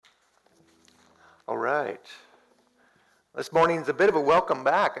All right. This morning's a bit of a welcome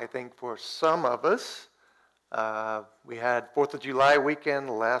back, I think, for some of us. We had 4th of July weekend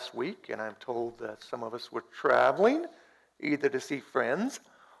last week, and I'm told that some of us were traveling, either to see friends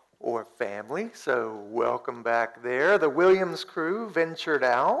or family. So welcome back there. The Williams crew ventured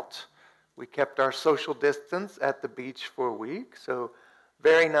out. We kept our social distance at the beach for a week, so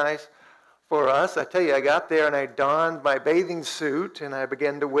very nice for us. I tell you, I got there and I donned my bathing suit and I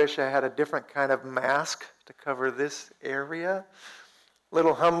began to wish I had a different kind of mask to cover this area. A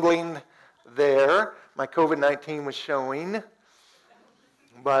little humbling there. My COVID-19 was showing.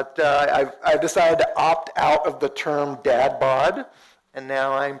 But I've decided to opt out of the term dad bod, and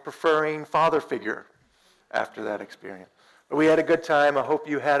now I'm preferring father figure after that experience. But we had a good time. I hope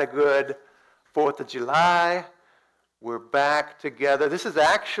you had a good 4th of July. We're back together. This is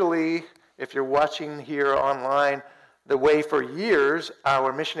actually, if you're watching here online, the way for years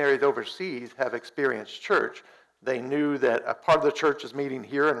our missionaries overseas have experienced church. They knew that a part of the church is meeting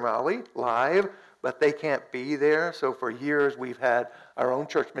here in Raleigh live, but they can't be there. So for years we've had our own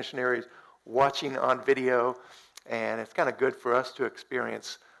church missionaries watching on video, and it's kind of good for us to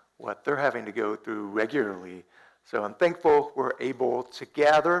experience what they're having to go through regularly. So I'm thankful we're able to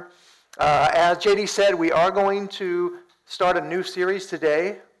gather. As JD said, we are going to start a new series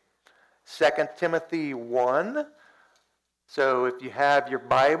today, 2 Timothy 1. So if you have your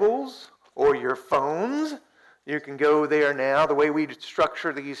Bibles or your phones, you can go there now. The way we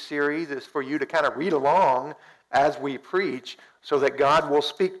structure these series is for you to kind of read along as we preach so that God will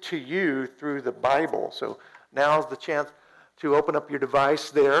speak to you through the Bible. So now's the chance to open up your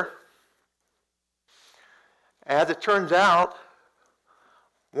device there. As it turns out,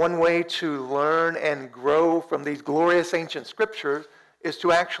 one way to learn and grow from these glorious ancient scriptures is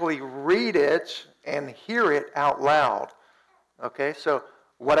to actually read it and hear it out loud. Okay, so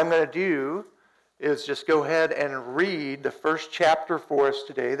what I'm going to do is just go ahead and read the first chapter for us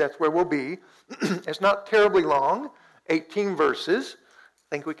today. That's where we'll be. It's not terribly long, 18 verses.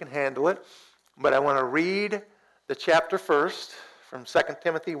 I think we can handle it. But I want to read the chapter first from 2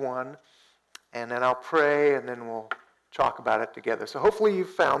 Timothy 1, and then I'll pray, and then we'll talk about it together. So hopefully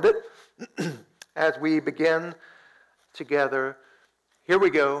you've found it. As we begin together, here we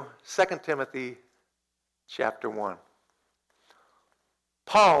go, 2 Timothy chapter 1.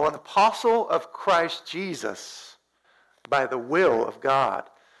 Paul, an apostle of Christ Jesus, by the will of God,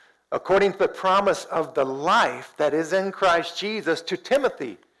 according to the promise of the life that is in Christ Jesus, to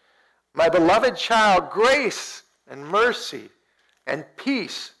Timothy, my beloved child, grace and mercy and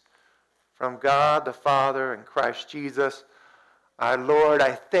peace from God the Father and Christ Jesus, our Lord.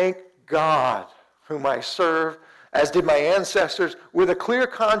 I thank God, whom I serve, as did my ancestors, with a clear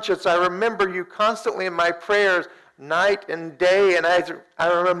conscience. I remember you constantly in my prayers, night and day, and as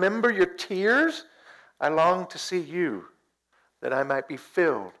I remember your tears, I long to see you, that I might be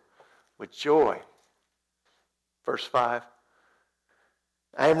filled with joy. Verse 5.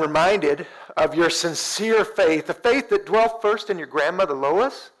 I am reminded of your sincere faith, the faith that dwelt first in your grandmother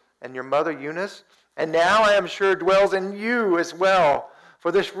Lois and your mother Eunice, and now I am sure dwells in you as well.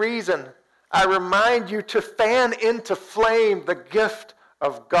 For this reason, I remind you to fan into flame the gift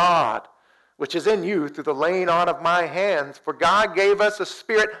of God, which is in you through the laying on of my hands. For God gave us a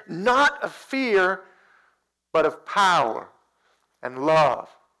spirit not of fear, but of power and love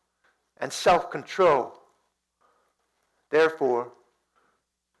and self-control. Therefore,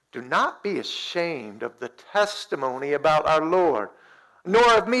 do not be ashamed of the testimony about our Lord,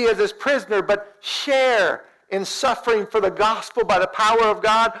 nor of me as his prisoner, but share in suffering for the gospel by the power of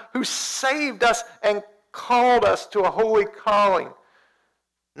God, who saved us and called us to a holy calling,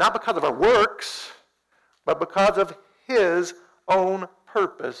 not because of our works, but because of his own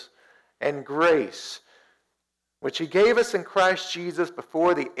purpose and grace, which he gave us in Christ Jesus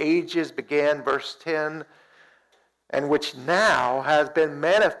before the ages began, verse 10, and which now has been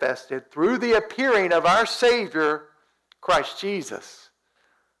manifested through the appearing of our Savior, Christ Jesus,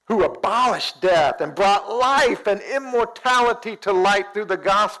 who abolished death and brought life and immortality to light through the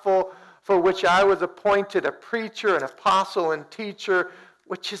gospel, for which I was appointed a preacher, an apostle, and teacher,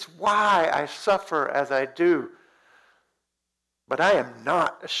 which is why I suffer as I do. But I am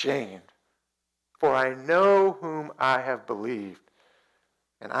not ashamed, for I know whom I have believed,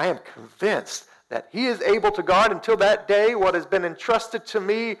 and I am convinced that he is able to guard until that day what has been entrusted to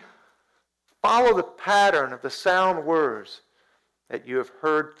me. Follow the pattern of the sound words that you have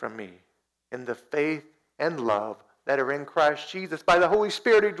heard from me in the faith and love that are in Christ Jesus. By the Holy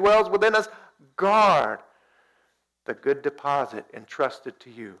Spirit who dwells within us, guard the good deposit entrusted to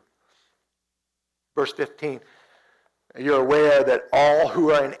you. Verse 15, you're aware that all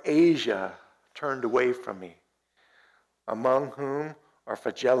who are in Asia turned away from me, among whom are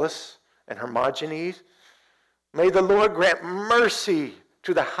Phygellus and Hermogenes. May the Lord grant mercy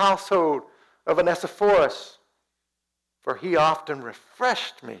to the household of Onesiphorus, for he often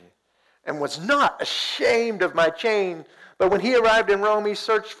refreshed me and was not ashamed of my chain. But when he arrived in Rome, he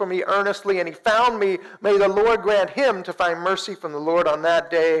searched for me earnestly, and he found me. May the Lord grant him to find mercy from the Lord on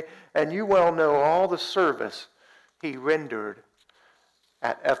that day. And you well know all the service he rendered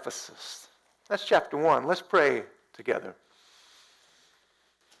at Ephesus. That's chapter 1. Let's pray together.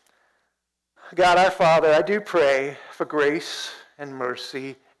 God our Father, I do pray for grace and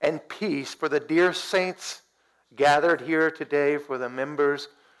mercy and peace for the dear saints gathered here today, for the members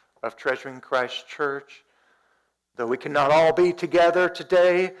of Treasuring Christ Church. Though we cannot all be together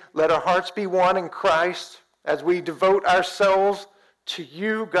today, let our hearts be one in Christ as we devote ourselves to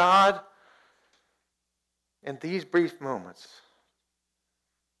you, God, in these brief moments.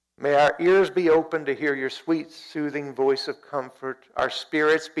 May our ears be open to hear your sweet, soothing voice of comfort, our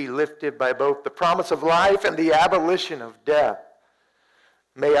spirits be lifted by both the promise of life and the abolition of death.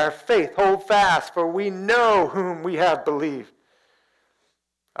 May our faith hold fast, for we know whom we have believed.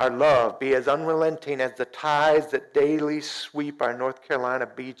 Our love be as unrelenting as the tides that daily sweep our North Carolina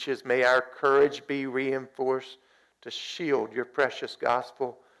beaches. May our courage be reinforced to shield your precious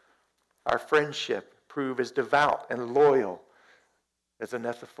gospel. Our friendship prove as devout and loyal as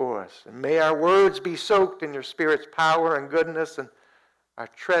Onesiphorus. And may our words be soaked in your Spirit's power and goodness, and our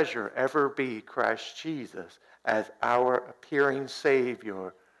treasure ever be Christ Jesus as our appearing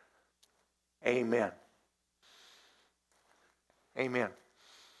Savior. Amen. Amen.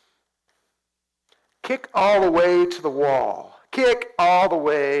 Kick all the way to the wall. Kick all the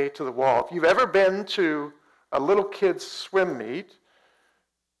way to the wall. If you've ever been to a little kid's swim meet,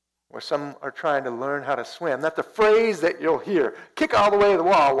 where some are trying to learn how to swim, that's the phrase that you'll hear. Kick all the way to the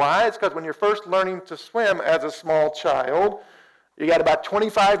wall. Why? It's because when you're first learning to swim as a small child, you got about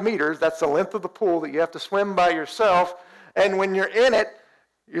 25 meters. That's the length of the pool that you have to swim by yourself. And when you're in it,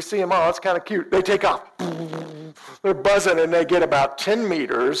 you see them all. It's kind of cute. They take off. They're buzzing, and they get about 10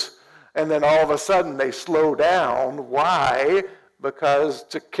 meters. And then all of a sudden, they slow down. Why? Because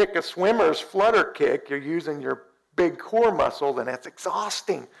to kick a swimmer's flutter kick, you're using your big core muscle, and that's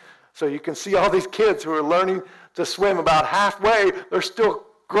exhausting. So you can see all these kids who are learning to swim about halfway. They're still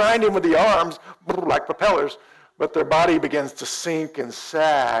grinding with the arms like propellers, but their body begins to sink and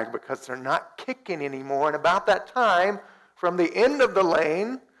sag because they're not kicking anymore. And about that time, from the end of the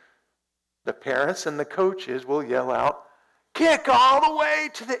lane, the parents and the coaches will yell out, "Kick all the way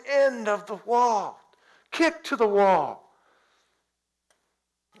to the end of the wall. Kick to the wall."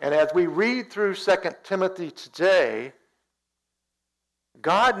 And as we read through 2 Timothy today,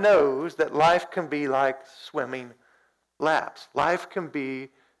 God knows that life can be like swimming laps. Life can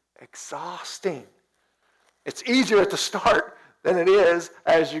be exhausting. It's easier at the start than it is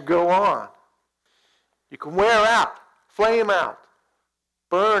as you go on. You can wear out, flame out,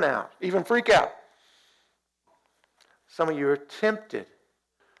 burn out, even freak out. Some of you are tempted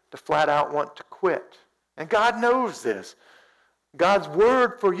to flat out want to quit. And God knows this. God's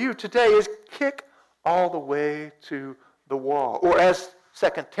word for you today is kick all the way to the wall. Or as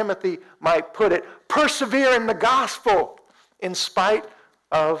 2 Timothy might put it, persevere in the gospel in spite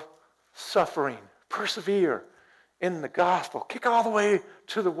of suffering. Persevere in the gospel. Kick all the way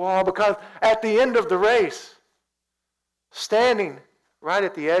to the wall, because at the end of the race, standing right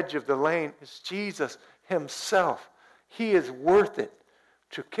at the edge of the lane, is Jesus himself. He is worth it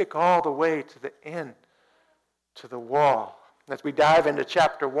to kick all the way to the end, to the wall. As we dive into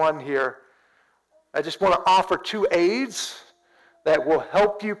chapter 1 here, I just want to offer 2 aids that will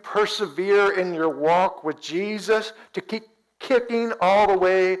help you persevere in your walk with Jesus, to keep kicking all the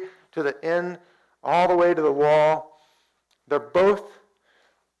way to the end, all the way to the wall. They're both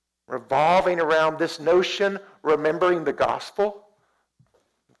revolving around this notion, remembering the gospel.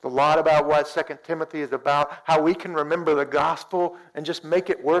 It's a lot about what 2 Timothy is about, how we can remember the gospel and just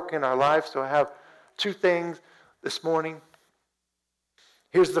make it work in our life. So I have 2 things this morning.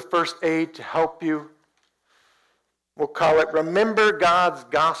 Here's the first aid to help you. We'll call it Remember God's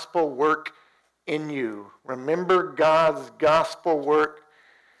Gospel Work in You. Remember God's gospel work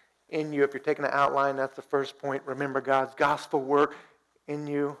in you. If you're taking an outline, that's the first point. Remember God's gospel work in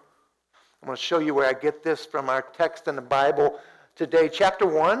you. I'm going to show you where I get this from our text in the Bible today. Chapter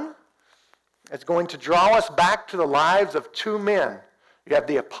 1 is going to draw us back to the lives of 2 men. You have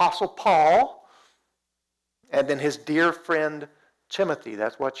the Apostle Paul and then his dear friend Timothy.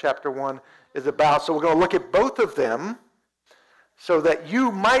 That's what chapter 1 is about. So we're going to look at both of them so that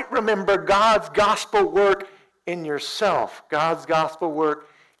you might remember God's gospel work in yourself. God's gospel work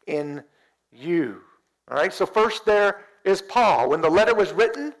in you. All right, so first there is Paul. When the letter was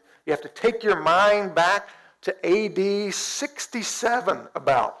written, you have to take your mind back to AD 67,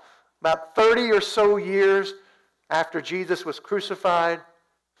 about 30 or so years after Jesus was crucified,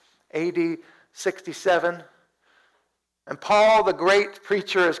 AD 67. And Paul, the great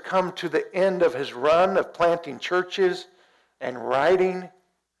preacher, has come to the end of his run of planting churches and writing.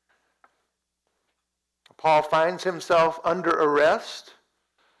 Paul finds himself under arrest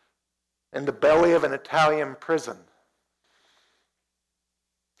in the belly of an Italian prison.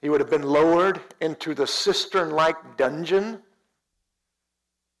 He would have been lowered into the cistern-like dungeon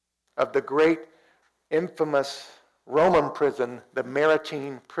of the great infamous Roman prison, the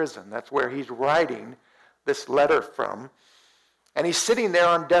Mamertine prison. That's where he's writing this letter from. And he's sitting there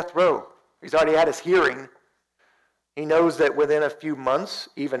on death row. He's already had his hearing. He knows that within a few months,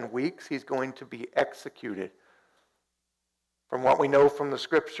 even weeks, he's going to be executed. From what we know from the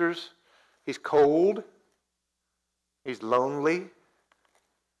scriptures, he's cold, he's lonely,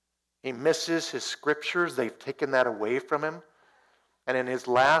 he misses his scriptures. They've taken that away from him. And in his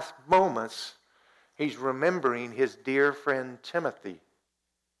last moments, he's remembering his dear friend Timothy.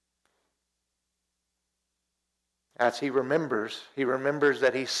 As he remembers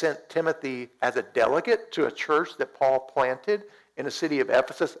that he sent Timothy as a delegate to a church that Paul planted in the city of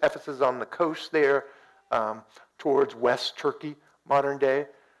Ephesus. Ephesus is on the coast there towards West Turkey, modern day.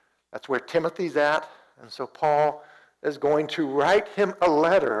 That's where Timothy's at. And so Paul is going to write him a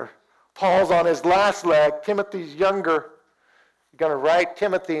letter. Paul's on his last leg. Timothy's younger. He's going to write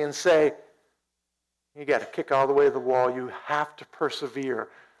Timothy and say, you got to kick all the way to the wall. You have to persevere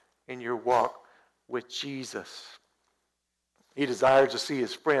in your walk with Jesus. He desires to see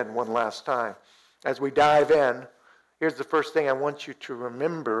his friend one last time. As we dive in, here's the first thing I want you to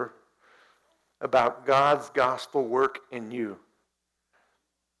remember about God's gospel work in you.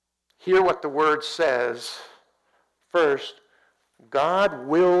 Hear what the word says. First, God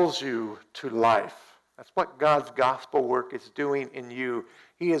wills you to life. That's what God's gospel work is doing in you.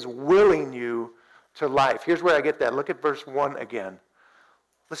 He is willing you to life. Here's where I get that. Look at verse 1 again.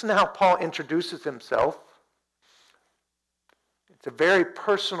 Listen to how Paul introduces himself. It's a very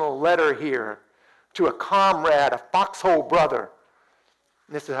personal letter here to a comrade, a foxhole brother.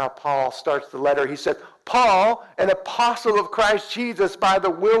 And this is how Paul starts the letter. He said, Paul, an apostle of Christ Jesus by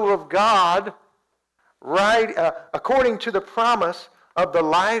the will of God, according to the promise of the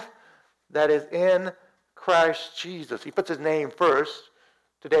life that is in Christ Jesus. He puts his name first.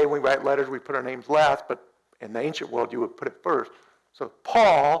 Today when we write letters, we put our names last, but in the ancient world, you would put it first. So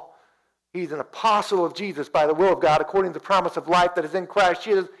Paul, he's an apostle of Jesus by the will of God, according to the promise of life that is in Christ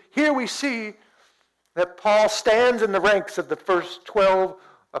Jesus. Here we see that Paul stands in the ranks of the first 12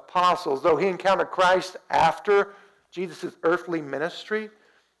 apostles. Though he encountered Christ after Jesus' earthly ministry,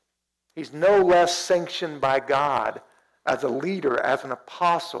 he's no less sanctioned by God as a leader, as an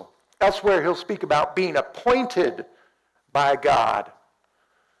apostle. Elsewhere, he'll speak about being appointed by God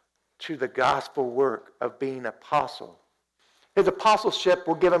to the gospel work of being apostle. His apostleship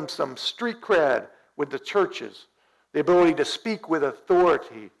will give him some street cred with the churches, the ability to speak with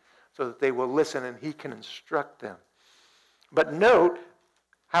authority so that they will listen and he can instruct them. But note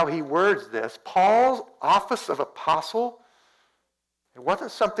how he words this. Paul's office of apostle, it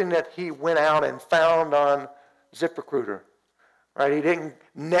wasn't something that he went out and found on ZipRecruiter. Right? He didn't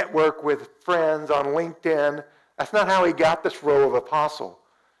network with friends on LinkedIn. That's not how he got this role of apostle.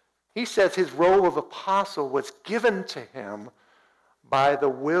 He says his role of apostle was given to him by the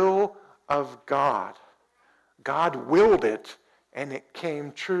will of God. God willed it, and it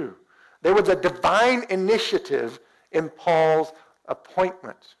came true. There was a divine initiative in Paul's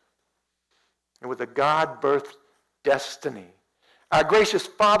appointment. It was a God-birthed destiny. Our gracious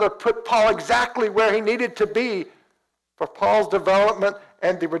Father put Paul exactly where he needed to be for Paul's development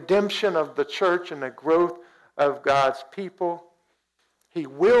and the redemption of the church and the growth of God's people. He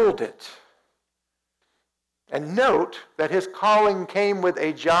willed it. And note that his calling came with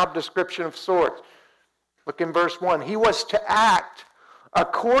a job description of sorts. Look in verse 1. He was to act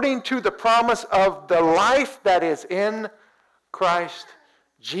according to the promise of the life that is in Christ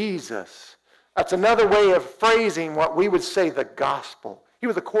Jesus. That's another way of phrasing what we would say the gospel. He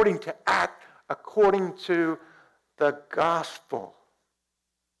was according to act according to the gospel.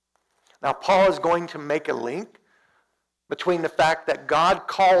 Now, Paul is going to make a link between the fact that God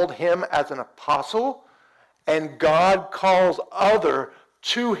called him as an apostle and God calls other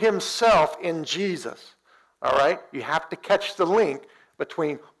to himself in Jesus. All right? You have to catch the link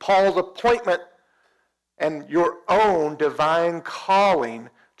between Paul's appointment and your own divine calling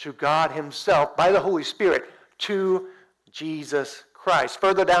to God himself by the Holy Spirit to Jesus Christ.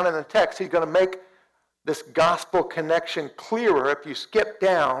 Further down in the text, he's going to make this gospel connection clearer if you skip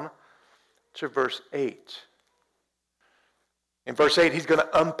down to verse 8. In verse 8, he's going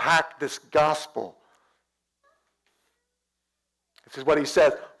to unpack this gospel. This is what he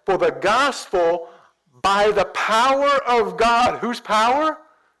says. For the gospel, by the power of God. Whose power?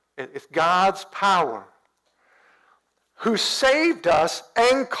 It's God's power. Who saved us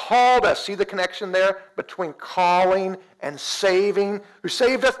and called us. See the connection there between calling and saving? Who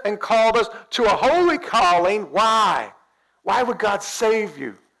saved us and called us to a holy calling. Why? Why would God save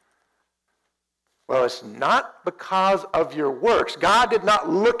you? Well, it's not because of your works. God did not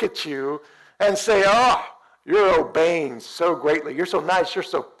look at you and say, oh, you're obeying so greatly. You're so nice. You're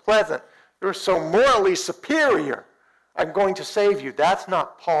so pleasant. You're so morally superior. I'm going to save you. That's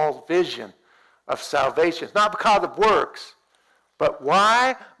not Paul's vision of salvation. It's not because of works. But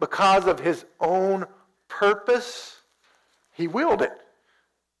why? Because of his own purpose. He willed it.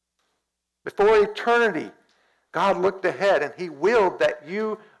 Before eternity, God looked ahead and he willed that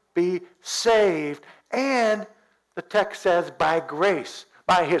you be saved. And the text says by grace.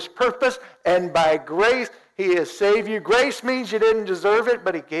 By his purpose and by grace, he has saved you. Grace means you didn't deserve it,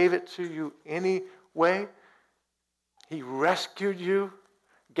 but he gave it to you anyway. He rescued you,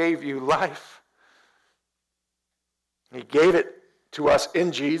 gave you life. He gave it to us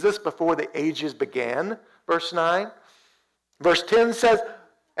in Jesus before the ages began. Verse 9. Verse 10 says,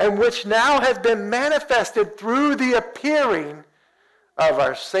 and which now has been manifested through the appearing of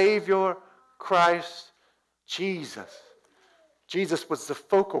our Savior, Christ Jesus. Jesus was the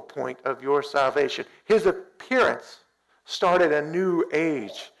focal point of your salvation. His appearance started a new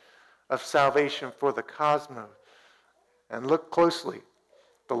age of salvation for the cosmos. And look closely.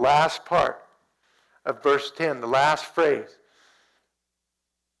 The last part of verse 10, the last phrase.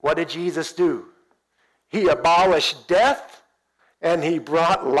 What did Jesus do? He abolished death and he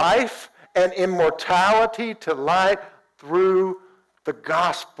brought life and immortality to light through the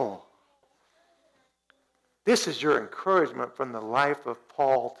gospel. This is your encouragement from the life of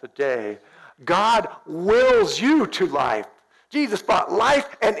Paul today. God wills you to life. Jesus brought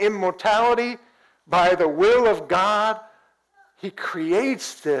life and immortality by the will of God. He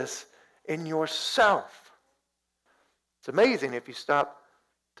creates this in yourself. It's amazing if you stop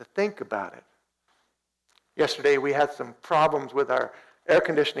to think about it. Yesterday we had some problems with our air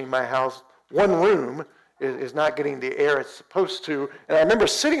conditioning in my house. One room is not getting the air it's supposed to. And I remember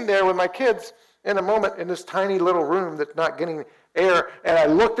sitting there with my kids in a moment in this tiny little room that's not getting air. And I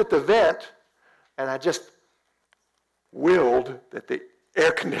looked at the vent and I just willed that the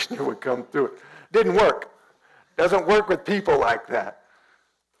air conditioner would come through it. Didn't work. Doesn't work with people like that.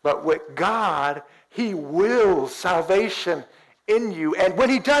 But with God, he wills salvation in you. And when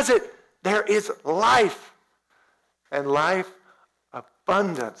he does it, there is life. And life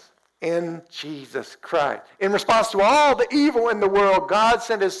abundance in Jesus Christ. In response to all the evil in the world, God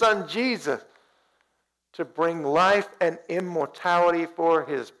sent his son Jesus to bring life and immortality for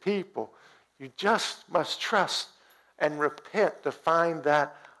his people. You just must trust and repent to find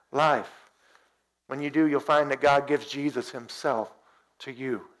that life. When you do, you'll find that God gives Jesus himself to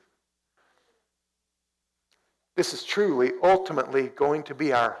you. This is truly, ultimately going to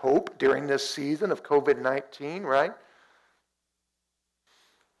be our hope during this season of COVID-19, right?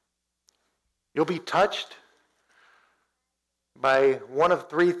 You'll be touched by one of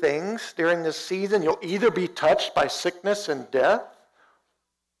three things during this season. You'll either be touched by sickness and death,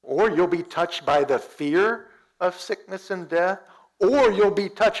 or you'll be touched by the fear of sickness and death, or you'll be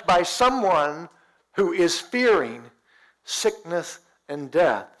touched by someone who is fearing sickness and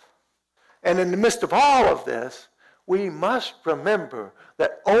death. And in the midst of all of this, we must remember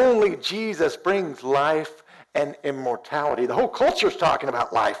that only Jesus brings life and immortality. The whole culture is talking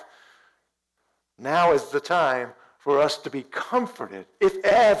about life. Now is the time for us to be comforted, if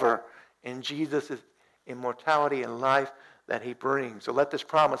ever, in Jesus' immortality and life that he brings. So let this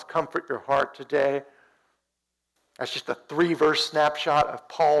promise comfort your heart today. That's just a 3-verse snapshot of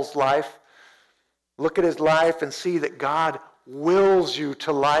Paul's life. Look at his life and see that God wills you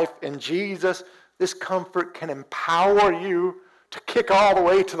to life in Jesus. This comfort can empower you to kick all the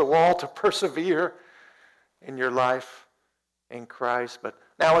way to the wall, to persevere in your life in Christ. But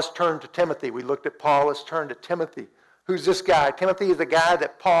now let's turn to Timothy. We looked at Paul. Let's turn to Timothy. Who's this guy? Timothy is the guy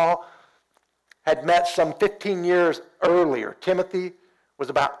that Paul had met some 15 years earlier. Timothy was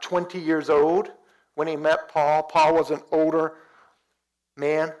about 20 years old when he met Paul. Paul was an older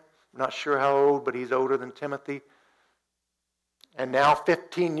man. I'm not sure how old, but he's older than Timothy. And now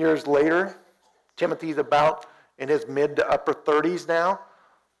 15 years later, Timothy's about in his mid to upper 30s now.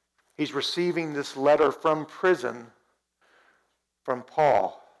 He's receiving this letter from prison from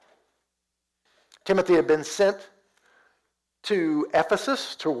Paul. Timothy had been sent to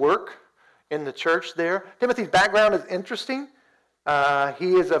Ephesus to work in the church there. Timothy's background is interesting.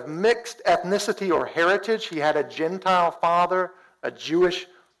 He is of mixed ethnicity or heritage. He had a Gentile father, a Jewish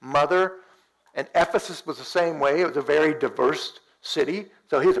mother, and Ephesus was the same way. It was a very diverse city,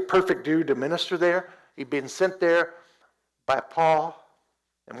 so he's a perfect dude to minister there. He'd been sent there by Paul.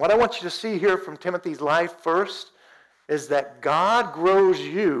 And what I want you to see here from Timothy's life first is that God grows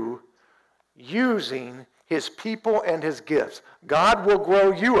you using his people and his gifts. God will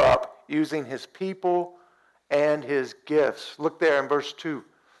grow you up using his people and his gifts. Look there in verse 2.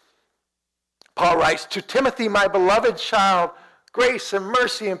 Paul writes, "To Timothy, my beloved child, grace and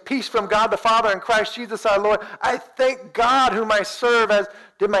mercy and peace from God the Father and Christ Jesus our Lord. I thank God whom I serve, as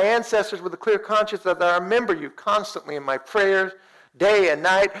did my ancestors, with a clear conscience, as I remember you constantly in my prayers, day and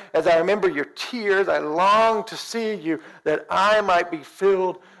night. As I remember your tears, I long to see you, that I might be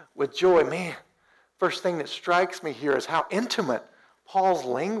filled with joy." Man, first thing that strikes me here is how intimate Paul's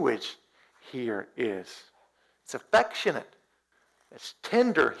language here is. It's affectionate. It's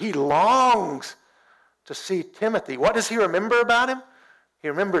tender. He longs to see Timothy. What does he remember about him? He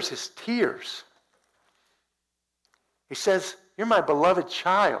remembers his tears. He says, "You're my beloved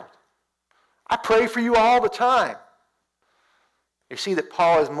child. I pray for you all the time." You see that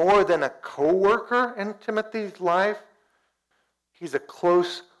Paul is more than a co-worker in Timothy's life. He's a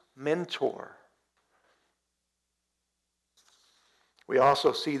close mentor. We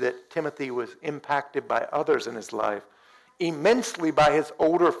also see that Timothy was impacted by others in his life, immensely by his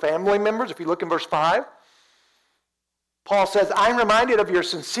older family members. If you look in verse 5, Paul says, "I'm reminded of your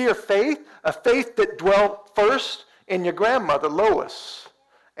sincere faith, a faith that dwelt first in your grandmother Lois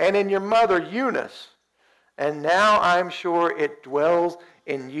and in your mother Eunice. And now I'm sure it dwells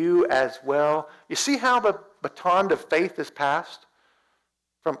in you as well." You see how the baton of faith is passed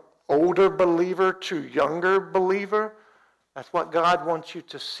from older believer to younger believer? That's what God wants you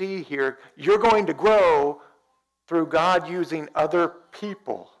to see here. You're going to grow through God using other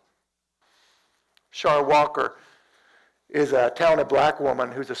people. Shar Walker is a talented black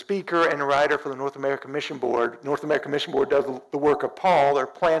woman who's a speaker and a writer for the North American Mission Board. North American Mission Board does the work of Paul. They're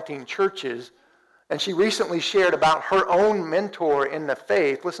planting churches. And she recently shared about her own mentor in the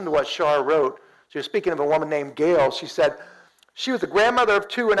faith. Listen to what Shar wrote. She was speaking of a woman named Gail. She said, "She was a grandmother of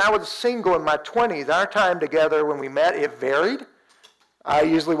 2, and I was single in my 20s. Our time together when we met, it varied. I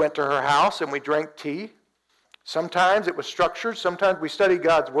usually went to her house and we drank tea. Sometimes it was structured. Sometimes we studied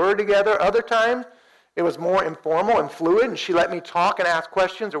God's Word together. Other times it was more informal and fluid, and she let me talk and ask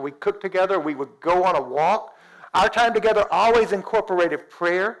questions, or we cooked together, or we would go on a walk. Our time together always incorporated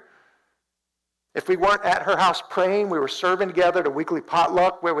prayer. If we weren't at her house praying, we were serving together at a weekly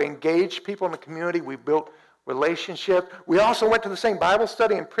potluck where we engaged people in the community. We built relationships. We also went to the same Bible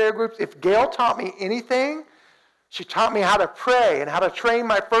study and prayer groups. If Gail taught me anything, she taught me how to pray and how to train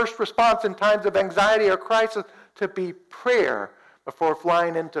my first response in times of anxiety or crisis to be prayer before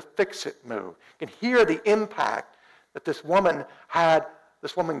flying into fix-it mode." You can hear the impact that this woman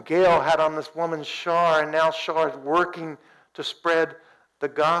Gail had on this woman Shar, and now Shar is working to spread the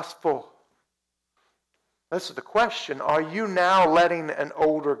gospel. This is the question. Are you now letting an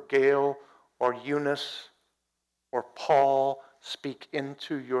older Gail or Eunice or Paul speak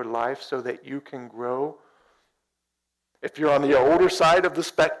into your life so that you can grow? If you're on the older side of the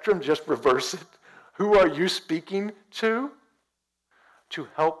spectrum, just reverse it. Who are you speaking to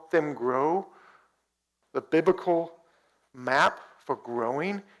help them grow? The biblical map for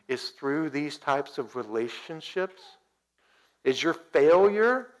growing is through these types of relationships. Is your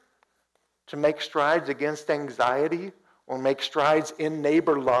failure to make strides against anxiety or make strides in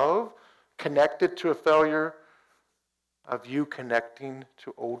neighbor love connected to a failure of you connecting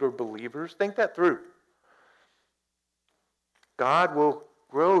to older believers? Think that through. God will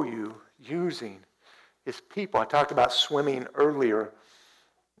grow you using his people. I talked about swimming earlier.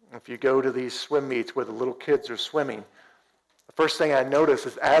 If you go to these swim meets where the little kids are swimming, the first thing I notice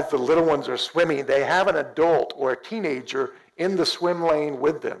is as the little ones are swimming, they have an adult or a teenager in the swim lane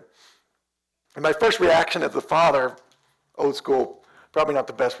with them. And my first reaction as a father, old school, probably not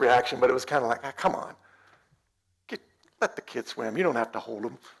the best reaction, but it was kind of like, come on, let the kids swim. You don't have to hold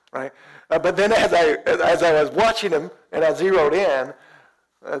them, right? But then as I was watching them and I zeroed in,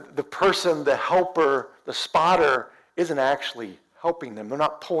 the person, the helper, the spotter isn't actually helping them. They're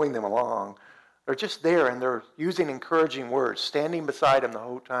not pulling them along. They're just there, and they're using encouraging words, standing beside them the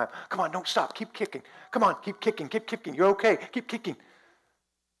whole time. "Come on, don't stop. Keep kicking. Come on, keep kicking. Keep kicking. You're okay. Keep kicking."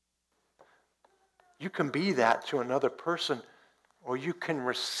 You can be that to another person, or you can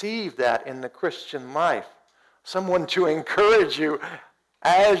receive that in the Christian life. someone to encourage you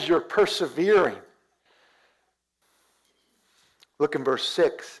as you're persevering. Look in verse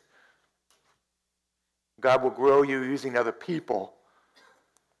 6. God will grow you using other people.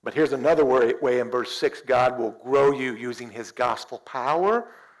 But here's another way in verse 6, God will grow you using his gospel power.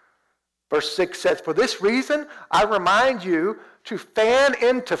 Verse 6 says, for this reason, I remind you to fan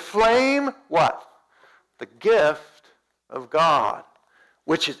into flame, what? The gift of God,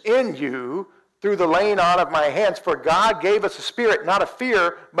 which is in you through the laying on of my hands. For God gave us a spirit, not of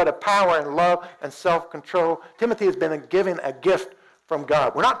fear, but of power and love and self-control. Timothy has been given a gift from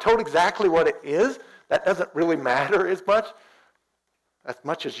God. We're not told exactly what it is. That doesn't really matter as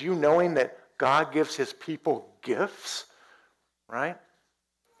much as you knowing that God gives his people gifts, right?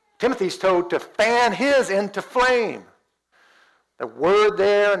 Timothy's told to fan his into flame. The word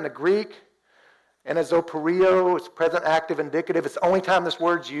there in the Greek, anazoperio, it's present active indicative. It's the only time this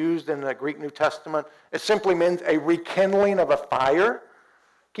word's used in the Greek New Testament. It simply means a rekindling of a fire,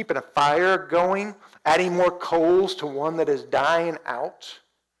 keeping a fire going, adding more coals to one that is dying out.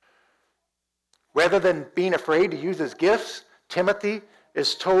 Rather than being afraid to use his gifts, Timothy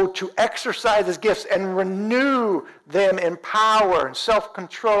is told to exercise his gifts and renew them in power and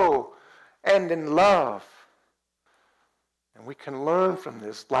self-control and in love. And we can learn from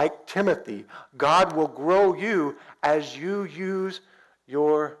this, like Timothy, God will grow you as you use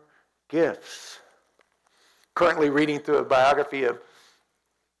your gifts. Currently reading through a biography of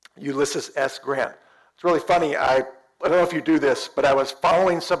Ulysses S. Grant. It's really funny. I don't know if you do this, but I was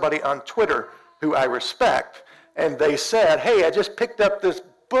following somebody on Twitter who I respect, and they said, hey, I just picked up this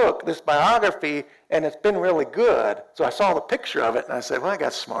book, this biography, and it's been really good. So I saw the picture of it, and I said, well, I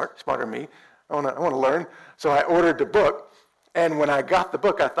got smarter than me. I want to learn. So I ordered the book, and when I got the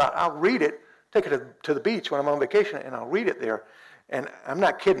book, I thought, I'll read it, take it to the beach when I'm on vacation, and I'll read it there. And I'm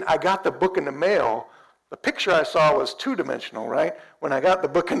not kidding. I got the book in the mail. The picture I saw was two-dimensional, right? When I got the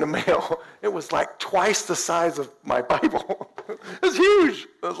book in the mail, it was like twice the size of my Bible. It was huge.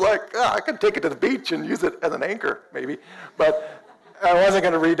 It was like, I could take it to the beach and use it as an anchor, maybe. But I wasn't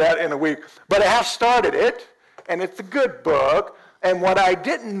going to read that in a week. But I have started it, and it's a good book. And what I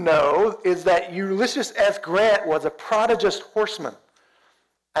didn't know is that Ulysses S. Grant was a prodigious horseman.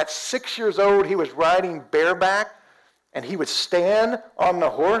 At 6 years old, he was riding bareback, and he would stand on the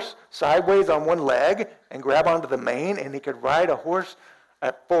horse sideways on one leg and grab onto the mane, and he could ride a horse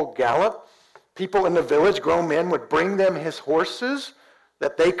at full gallop. People in the village, grown men, would bring them his horses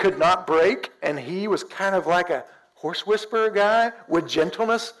that they could not break, and he was kind of like a horse whisperer guy with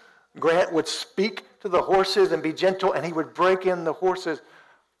gentleness. Grant would speak to the horses and be gentle, and he would break in the horses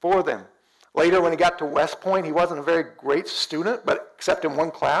for them. Later, when he got to West Point, he wasn't a very great student, but except in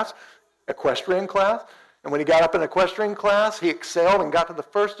one class, equestrian class. And when he got up in equestrian class, he excelled and got to the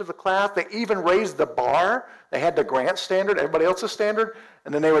first of the class. They even raised the bar. They had the Grant standard, everybody else's standard,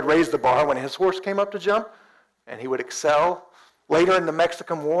 and then they would raise the bar when his horse came up to jump, and he would excel. Later in the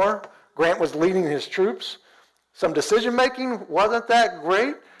Mexican War, Grant was leading his troops. Some decision-making wasn't that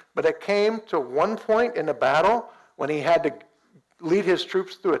great, but it came to one point in the battle when he had to lead his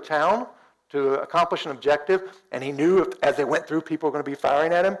troops through a town to accomplish an objective, and he knew as they went through, people were going to be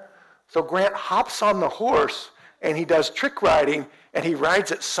firing at him. So Grant hops on the horse, and he does trick riding, and he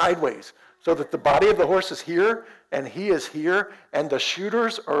rides it sideways so that the body of the horse is here, and he is here, and the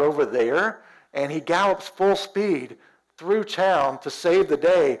shooters are over there, and he gallops full speed through town to save the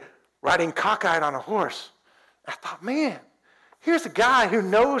day, riding cockeyed on a horse. I thought, man, here's a guy who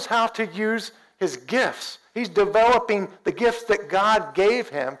knows how to use his gifts. He's developing the gifts that God gave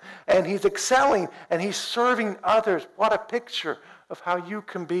him, and he's excelling, and he's serving others. What a picture of how you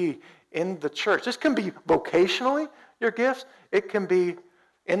can be in the church. This can be vocationally, your gifts. It can be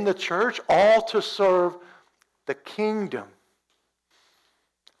in the church, all to serve the kingdom.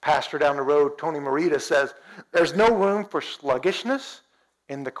 Pastor down the road, Tony Morita, says, there's no room for sluggishness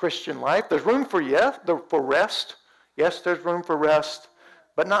in the Christian life. There's room for rest. Yes, there's room for rest,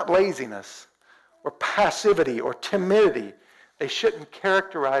 but not laziness or passivity or timidity. They shouldn't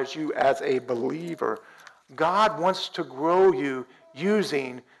characterize you as a believer. God wants to grow you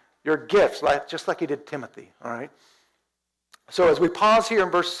using your gifts, just like he did Timothy, all right? So as we pause here in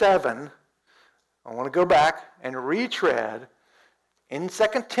verse 7, I want to go back and retread. In 2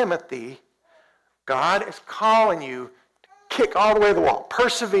 Timothy, God is calling you to kick all the way to the wall,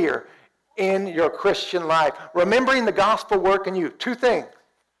 persevere in your Christian life, remembering the gospel work in you. Two things.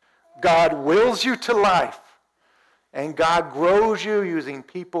 God wills you to life, and God grows you using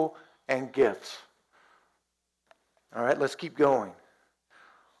people and gifts. All right, let's keep going.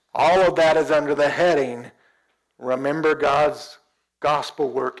 All of that is under the heading, remember God's gospel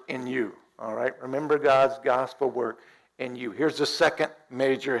work in you. All right, remember God's gospel work in you. Here's the second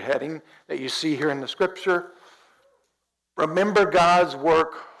major heading that you see here in the scripture. Remember God's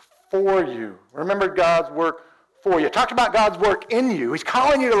work for you. Remember God's work for you. Talked about God's work in you. He's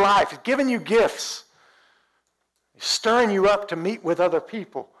calling you to life. He's giving you gifts. He's stirring you up to meet with other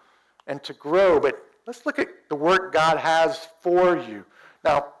people and to grow. But let's look at the work God has for you.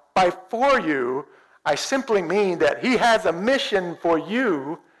 Now, by for you, I simply mean that he has a mission for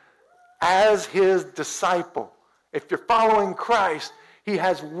you as his disciple. If you're following Christ, he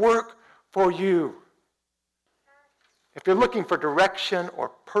has work for you. If you're looking for direction or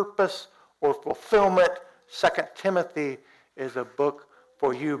purpose or fulfillment, 2 Timothy is a book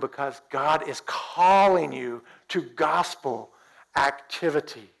for you because God is calling you to gospel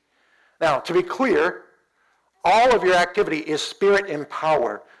activity. Now, to be clear, all of your activity is spirit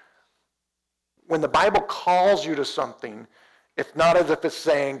empowered. When the Bible calls you to something, it's not as if it's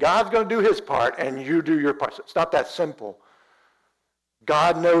saying, God's going to do his part and you do your part. It's not that simple.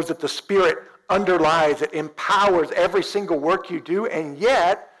 God knows that the Spirit underlies, it empowers every single work you do, and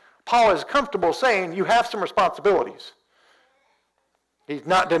yet, Paul is comfortable saying you have some responsibilities. He's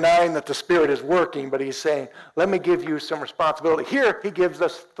not denying that the Spirit is working, but he's saying, let me give you some responsibility. Here, he gives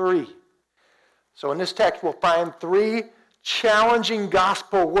us 3. So in this text, we'll find 3 challenging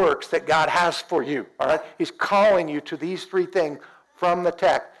gospel works that God has for you. All right? He's calling you to these 3 things from the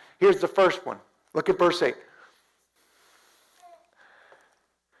text. Here's the first one. Look at verse 8.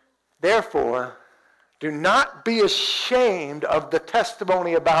 Therefore, do not be ashamed of the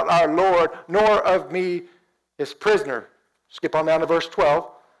testimony about our Lord, nor of me, his prisoner. Skip on down to verse 12.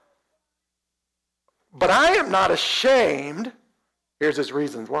 But I am not ashamed. Here's his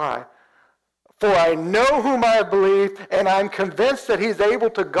reasons why. For I know whom I believe, and I'm convinced that he's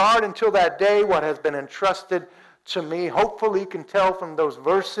able to guard until that day what has been entrusted to me. Hopefully you can tell from those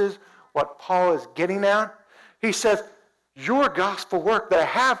verses what Paul is getting at. He says, your gospel work that I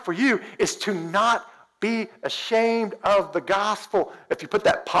have for you is to not be ashamed of the gospel. If you put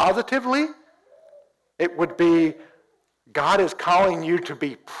that positively, it would be God is calling you to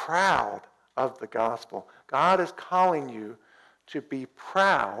be proud of the gospel. God is calling you to be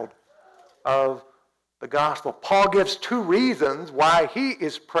proud of the gospel. Paul gives 2 reasons why he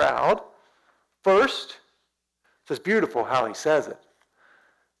is proud. First, it's beautiful how he says it.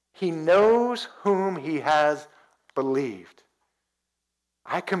 He knows whom he has believed.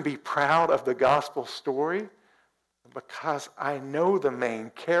 I can be proud of the gospel story because I know the main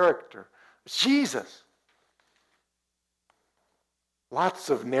character, Jesus.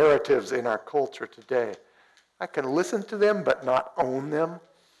 Lots of narratives in our culture today. I can listen to them but not own them.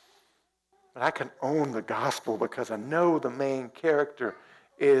 But I can own the gospel because I know the main character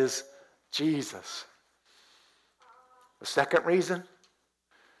is Jesus. The second reason,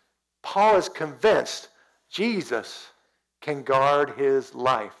 Paul is convinced Jesus can guard his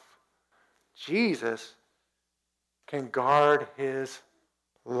life. Jesus can guard his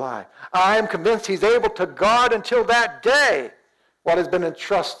life. I am convinced he's able to guard until that day what has been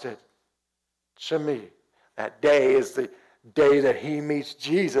entrusted to me. That day is the day that he meets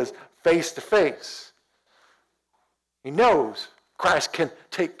Jesus face to face. He knows Christ can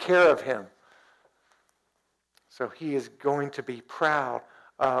take care of him. So he is going to be proud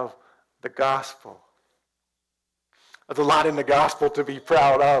of the gospel. There's a lot in the gospel to be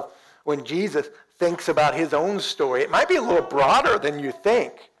proud of. When Jesus thinks about his own story, it might be a little broader than you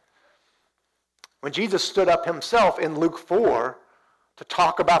think. When Jesus stood up himself in Luke 4 to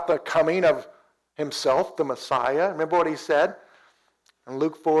talk about the coming of himself, the Messiah, remember what he said? In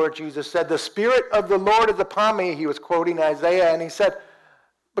Luke 4, Jesus said, the Spirit of the Lord is upon me. He was quoting Isaiah, and he said,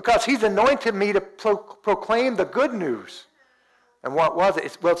 because he's anointed me to proclaim the good news. And what was it?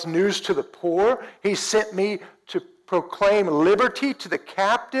 It's news to the poor. He sent me to proclaim liberty to the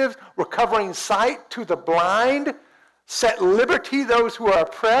captives, recovering sight to the blind, set liberty those who are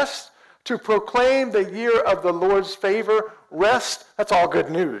oppressed, to proclaim the year of the Lord's favor, rest. That's all good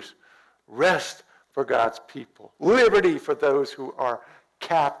news. Rest for God's people. Liberty for those who are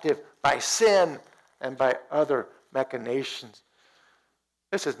captive by sin and by other machinations.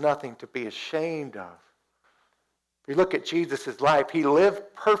 This is nothing to be ashamed of. If you look at Jesus' life, he lived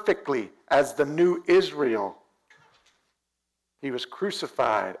perfectly as the new Israel. He was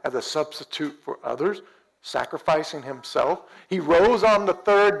crucified as a substitute for others, sacrificing himself. He rose on the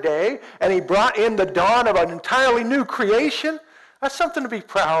 3rd day, and he brought in the dawn of an entirely new creation. That's something to be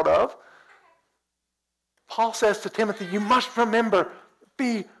proud of. Paul says to Timothy, you must remember,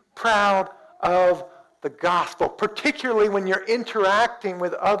 be proud of the gospel, particularly when you're interacting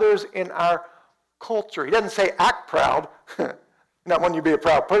with others in our culture. He doesn't say act proud. Not when you be a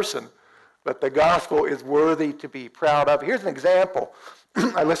proud person, but the gospel is worthy to be proud of. Here's an example.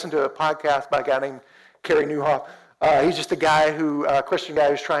 I listened to a podcast by a guy named Kerry Newhoff. He's just a Christian guy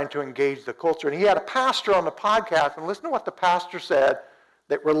who's trying to engage the culture. And he had a pastor on the podcast, and listen to what the pastor said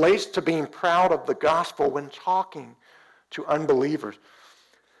that relates to being proud of the gospel when talking to unbelievers.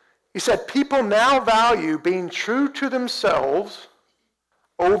 He said, people now value being true to themselves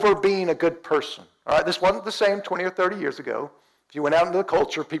over being a good person. All right, this wasn't the same 20 or 30 years ago. If you went out into the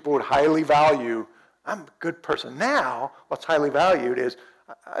culture, people would highly value, I'm a good person. Now, what's highly valued is,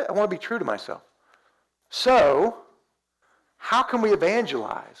 I want to be true to myself. So, how can we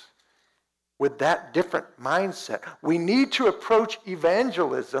evangelize with that different mindset? We need to approach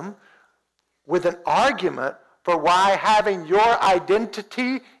evangelism with an argument for why having your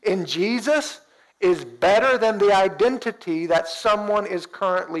identity in Jesus is better than the identity that someone is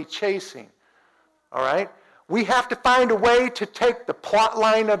currently chasing. All right? We have to find a way to take the plot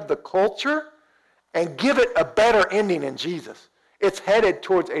line of the culture and give it a better ending in Jesus. It's headed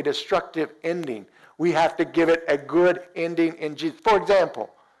towards a destructive ending. We have to give it a good ending in Jesus. For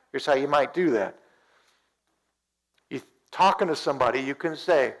example, here's how you might do that. You're talking to somebody, you can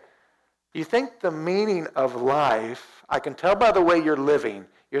say, you think the meaning of life, I can tell by the way you're living,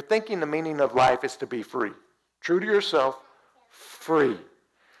 you're thinking the meaning of life is to be free. True to yourself, free.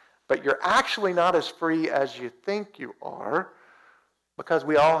 But you're actually not as free as you think you are, because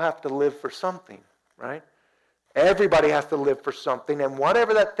we all have to live for something, right? Everybody has to live for something, and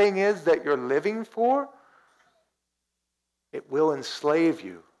whatever that thing is that you're living for, it will enslave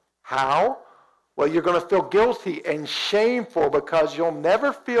you. How? Well, you're going to feel guilty and shameful because you'll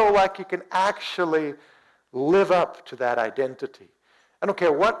never feel like you can actually live up to that identity. I don't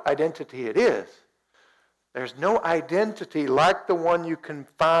care what identity it is. There's no identity like the one you can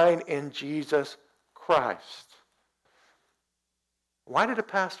find in Jesus Christ. Why did a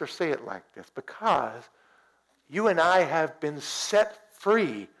pastor say it like this? Because you and I have been set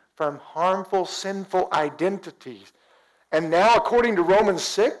free from harmful, sinful identities. And now, according to Romans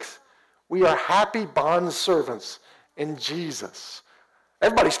 6, we are happy bondservants in Jesus.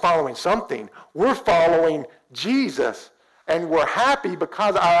 Everybody's following something. We're following Jesus. And we're happy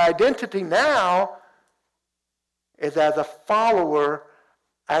because our identity now is as a follower,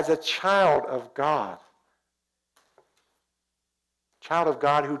 as a child of God. Child of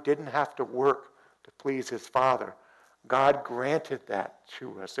God who didn't have to work to please his Father. God granted that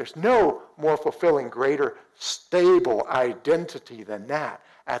to us. There's no more fulfilling, greater, stable identity than that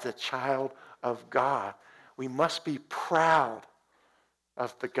as a child of God. We must be proud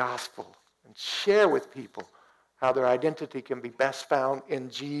of the gospel and share with people how their identity can be best found in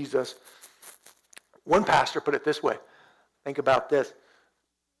Jesus. One pastor put it this way. Think about this.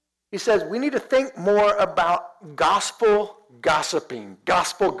 He says, we need to think more about gospel gossiping.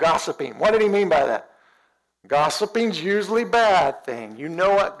 Gospel gossiping. What did he mean by that? Gossiping's usually a bad thing. You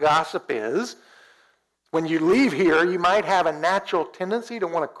know what gossip is. When you leave here, you might have a natural tendency to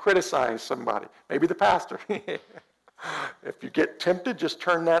want to criticize somebody. Maybe the pastor. If you get tempted, just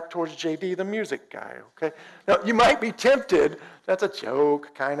turn that towards JD, the music guy, okay? Now, you might be tempted. That's a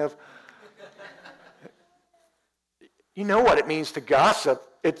joke, kind of. You know what it means to gossip.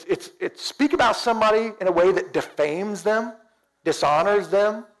 It's speak about somebody in a way that defames them, dishonors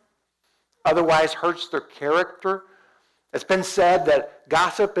them, otherwise hurts their character. It's been said that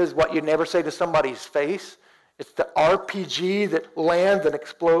gossip is what you never say to somebody's face. It's the RPG that lands and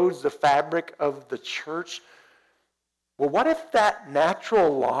explodes the fabric of the church. Well, what if that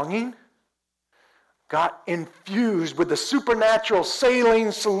natural longing got infused with the supernatural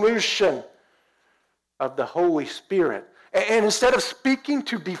saline solution of the Holy Spirit? And instead of speaking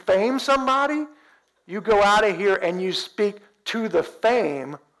to defame somebody, you go out of here and you speak to the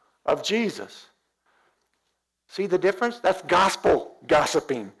fame of Jesus. See the difference? That's gospel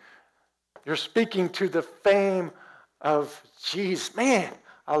gossiping. You're speaking to the fame of Jesus. Man,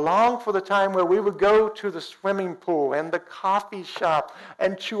 I long for the time where we would go to the swimming pool and the coffee shop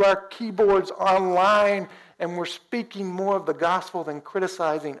and to our keyboards online, and we're speaking more of the gospel than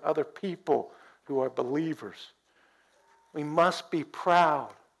criticizing other people who are believers. We must be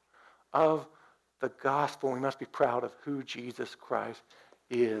proud of the gospel. We must be proud of who Jesus Christ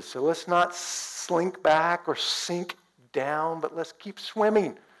is. So let's not slink back or sink down, but let's keep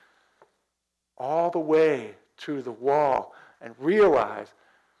swimming all the way to the wall and realize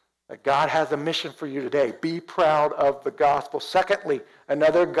that God has a mission for you today. Be proud of the gospel. Secondly,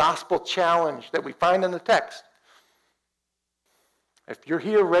 another gospel challenge that we find in the text. If you're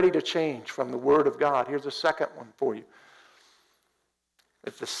here ready to change from the Word of God, here's a second one for you.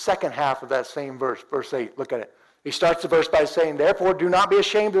 It's the second half of that same verse, verse 8. Look at it. He starts the verse by saying, "Therefore do not be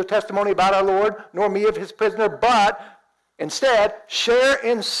ashamed of the testimony about our Lord, nor me of his prisoner, but instead share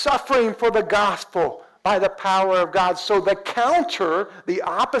in suffering for the gospel by the power of God." So the counter, the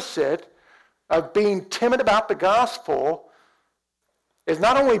opposite of being timid about the gospel, is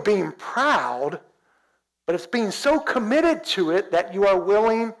not only being proud, but it's being so committed to it that you are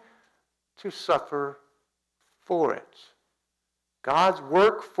willing to suffer for it. God's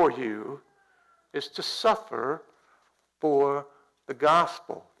work for you is to suffer for the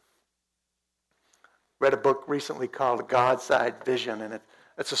gospel. Read a book recently called God-Side Vision, and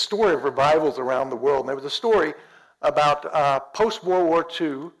it's a story of revivals around the world. And there was a story about post-World War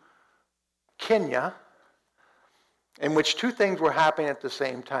II Kenya, in which two things were happening at the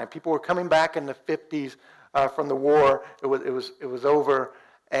same time. People were coming back in the 50s from the war. It was over,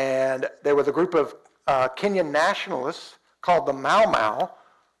 and there was a group of Kenyan nationalists called the Mau Mau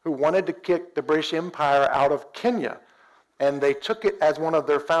who wanted to kick the British Empire out of Kenya. And they took it as one of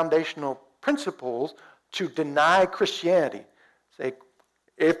their foundational principles to deny Christianity. Say,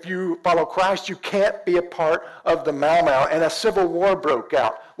 if you follow Christ, you can't be a part of the Mau Mau. And a civil war broke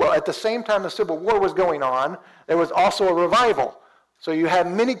out. Well, at the same time the civil war was going on, there was also a revival. So you had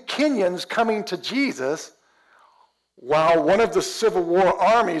many Kenyans coming to Jesus, while one of the Civil War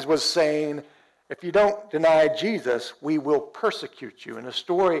armies was saying, if you don't deny Jesus, we will persecute you. And the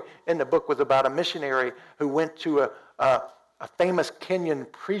story in the book was about a missionary who went to a famous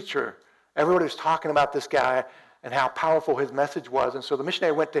Kenyan preacher. Everybody was talking about this guy and how powerful his message was. And so the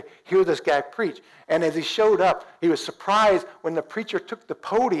missionary went to hear this guy preach. And as he showed up, he was surprised when the preacher took the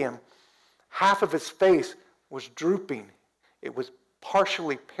podium, half of his face was drooping. It was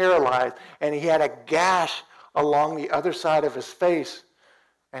partially paralyzed, and he had a gash along the other side of his face.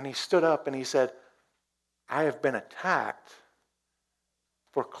 And he stood up and he said, "I have been attacked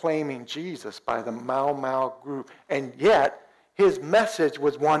for claiming Jesus by the Mau Mau group." And yet, his message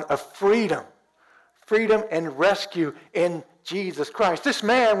was one of freedom. Freedom and rescue in Jesus Christ. This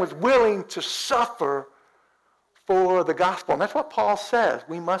man was willing to suffer for the gospel. And that's what Paul says.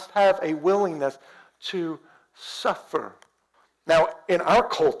 We must have a willingness to suffer. Now, in our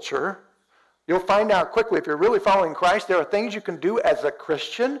culture, you'll find out quickly, if you're really following Christ, there are things you can do as a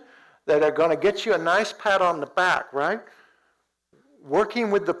Christian that are going to get you a nice pat on the back, right?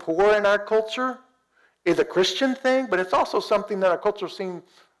 Working with the poor in our culture is a Christian thing, but it's also something that our culture seems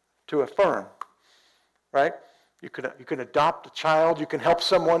to affirm, right? You can adopt a child. You can help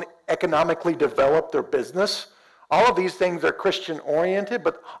someone economically develop their business. All of these things are Christian-oriented,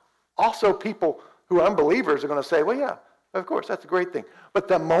 but also people who are unbelievers are going to say, well, yeah, of course, that's a great thing. But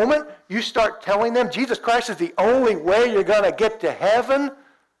the moment you start telling them Jesus Christ is the only way you're going to get to heaven,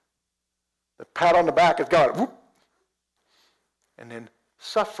 the pat on the back is gone. Whoop. And then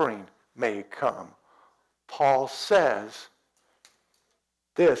suffering may come. Paul says,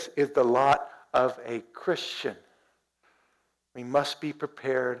 this is the lot of a Christian. We must be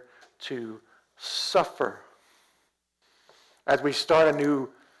prepared to suffer. As we start a new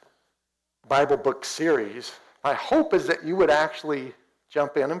Bible book series, my hope is that you would actually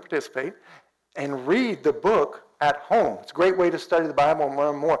jump in and participate and read the book at home. It's a great way to study the Bible and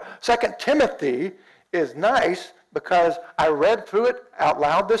learn more. 2 Timothy is nice because I read through it out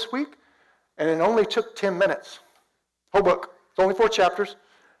loud this week, and it only took 10 minutes. Whole book. It's only 4 chapters.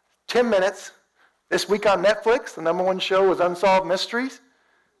 10 minutes. This week on Netflix, the number one show was Unsolved Mysteries.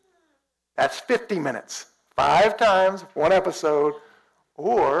 That's 50 minutes. 5 times, 1 episode.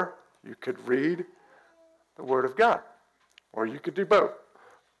 Or you could read the Word of God. Or you could do both.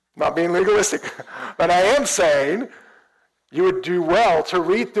 Not being legalistic. But I am saying you would do well to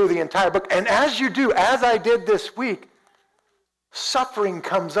read through the entire book. And as you do, as I did this week, suffering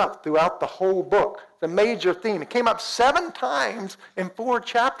comes up throughout the whole book. The major theme. It came up 7 times in 4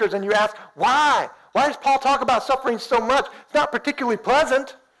 chapters. And you ask, why? Why does Paul talk about suffering so much? It's not particularly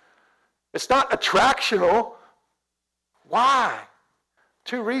pleasant. It's not attractional. Why?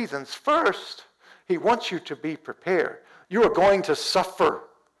 2 reasons. First, he wants you to be prepared. You are going to suffer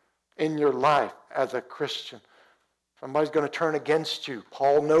in your life as a Christian. Somebody's going to turn against you.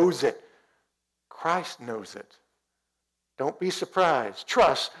 Paul knows it. Christ knows it. Don't be surprised.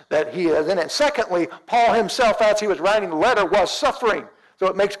 Trust that he is in it. Secondly, Paul himself, as he was writing the letter, was suffering. So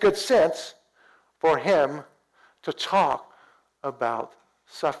it makes good sense for him to talk about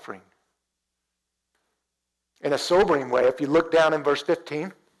suffering. In a sobering way, if you look down in verse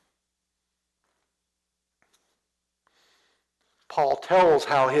 15, Paul tells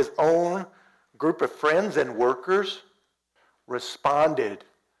how his own group of friends and workers responded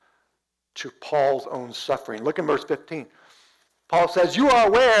to Paul's own suffering. Look in verse 15. Paul says, "You are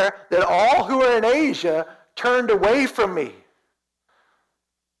aware that all who are in Asia turned away from me,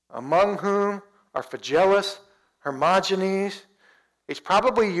 among whom are Phygellus, Hermogenes. He's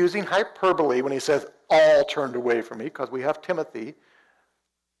probably using hyperbole when he says all turned away from me, because we have Timothy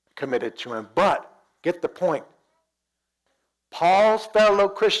committed to him. But get the point. Paul's fellow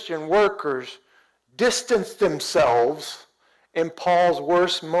Christian workers distanced themselves in Paul's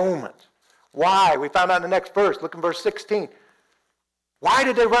worst moment. Why? We found out in the next verse. Look in verse 16. Why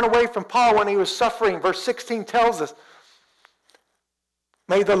did they run away from Paul when he was suffering? Verse 16 tells us,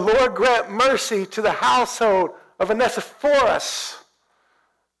 may the Lord grant mercy to the household of Onesiphorus.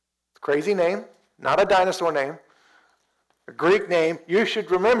 Crazy name, not a dinosaur name, a Greek name. You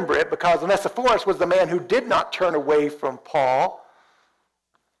should remember it because Onesiphorus was the man who did not turn away from Paul.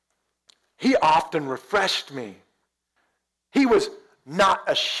 He often refreshed me. He was not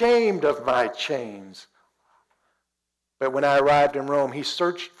ashamed of my chains. But when I arrived in Rome, he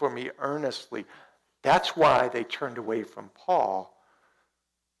searched for me earnestly. That's why they turned away from Paul.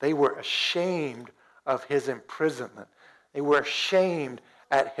 They were ashamed of his imprisonment. They were ashamed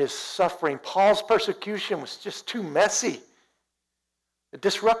at his suffering. Paul's persecution was just too messy. It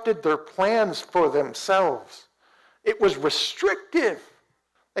disrupted their plans for themselves. It was restrictive.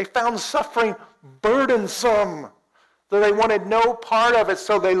 They found suffering burdensome. So they wanted no part of it,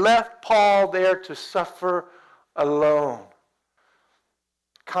 so they left Paul there to suffer alone.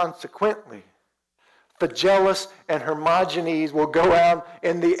 Consequently, Phygellus and Hermogenes will go out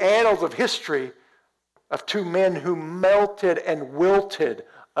in the annals of history of two men who melted and wilted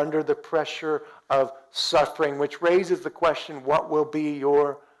under the pressure of suffering, which raises the question, what will be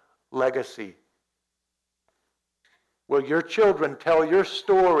your legacy? Will your children tell your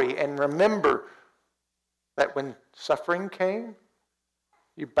story and remember that when suffering came,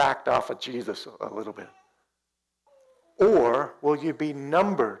 you backed off of Jesus a little bit? Or will you be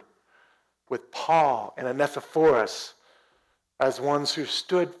numbered with Paul and Onesiphorus as ones who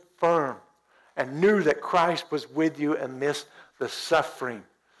stood firm and knew that Christ was with you amidst the suffering?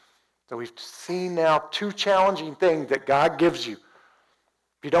 So we've seen now two challenging things that God gives you.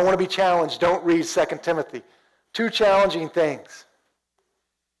 If you don't want to be challenged, don't read 2 Timothy. Two challenging things.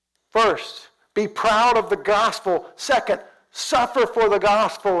 First, be proud of the gospel. Second, suffer for the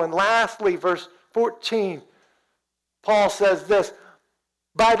gospel. And lastly, verse 14, Paul says this,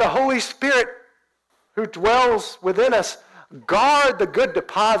 by the Holy Spirit who dwells within us, guard the good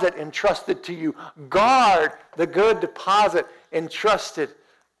deposit entrusted to you. Guard the good deposit entrusted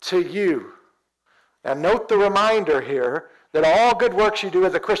to you. Now note the reminder here that all good works you do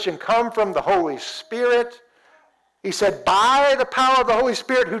as a Christian come from the Holy Spirit. He said, by the power of the Holy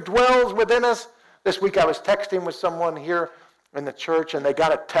Spirit who dwells within us. This week I was texting with someone here in the church, and they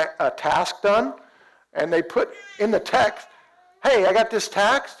got a task done, and they put in the text, hey, I got this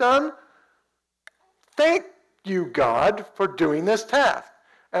task done. Thank you, God, for doing this task.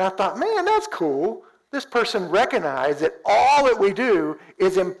 And I thought, man, that's cool. This person recognized that all that we do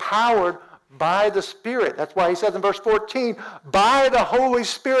is empowered by the Spirit. That's why he says in verse 14, by the Holy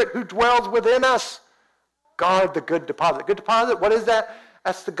Spirit who dwells within us. Guard the good deposit. Good deposit, what is that?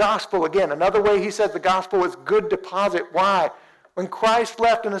 That's the gospel. Again, another way he says the gospel is good deposit. Why? When Christ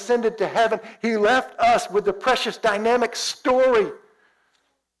left and ascended to heaven, he left us with the precious dynamic story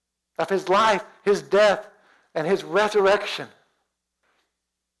of his life, his death, and his resurrection.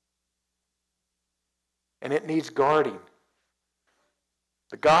 And it needs guarding.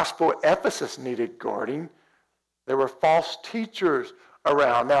 The gospel at Ephesus needed guarding. There were false teachers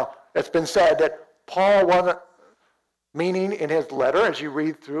around. Now, it's been said that Paul wasn't meaning in his letter, as you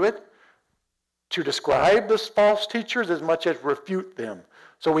read through it, to describe the false teachers as much as refute them.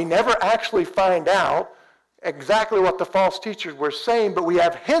 So we never actually find out exactly what the false teachers were saying, but we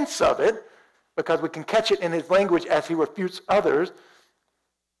have hints of it because we can catch it in his language as he refutes others.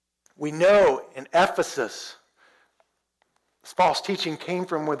 We know in Ephesus, false teaching came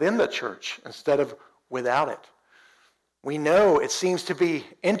from within the church instead of without it. We know it seems to be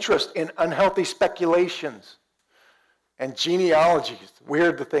interest in unhealthy speculations and genealogies.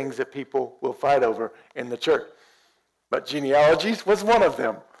 Weird the things that people will fight over in the church. But genealogies was one of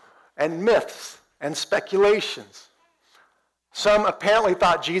them. And myths and speculations. Some apparently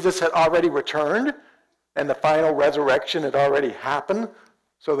thought Jesus had already returned and the final resurrection had already happened.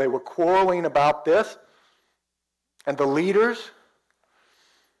 So they were quarreling about this. And the leaders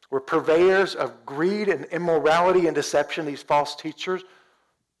were purveyors of greed and immorality and deception, these false teachers.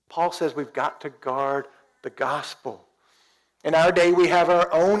 Paul says we've got to guard the gospel. In our day, we have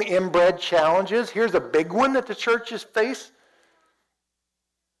our own inbred challenges. Here's a big one that the churches face.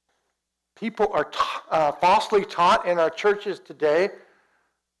 People are falsely taught in our churches today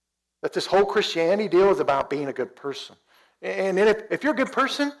That this whole Christianity deal is about being a good person. And then if you're a good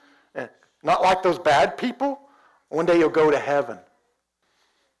person, not like those bad people, one day you'll go to heaven.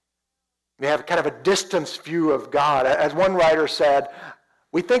 You have kind of a distance view of God. As one writer said,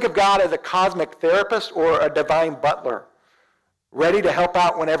 we think of God as a cosmic therapist or a divine butler, ready to help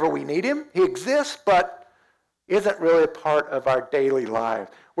out whenever we need him. He exists, but isn't really a part of our daily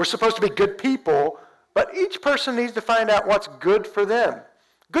lives. We're supposed to be good people, but each person needs to find out what's good for them.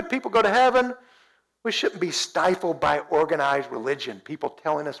 Good people go to heaven. We shouldn't be stifled by organized religion, people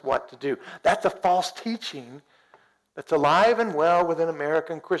telling us what to do. That's a false teaching that's alive and well within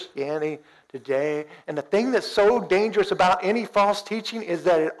American Christianity today. And the thing that's so dangerous about any false teaching is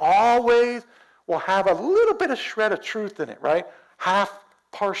that it always will have a little bit of shred of truth in it, right? Half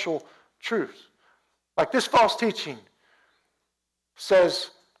partial truths. Like this false teaching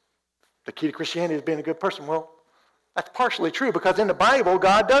says the key to Christianity is being a good person. Well, that's partially true because in the Bible,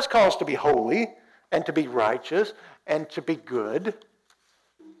 God does call us to be holy and to be righteous and to be good.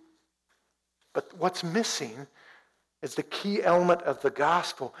 But what's missing is the key element of the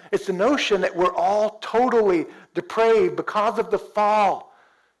gospel. It's the notion that we're all totally depraved because of the fall.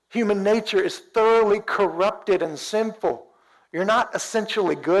 Human nature is thoroughly corrupted and sinful. You're not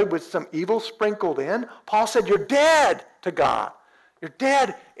essentially good with some evil sprinkled in. Paul said you're dead to God. You're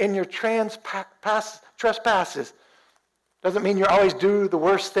dead in your trespasses. Doesn't mean you always do the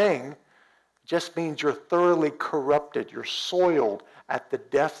worst thing. It just means you're thoroughly corrupted. You're soiled at the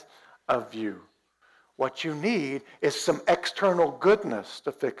depth of you. What you need is some external goodness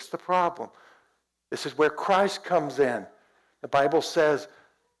to fix the problem. This is where Christ comes in. The Bible says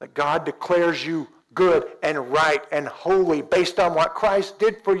that God declares you good and right and holy based on what Christ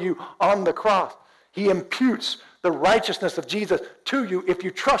did for you on the cross. He imputes the righteousness of Jesus to you if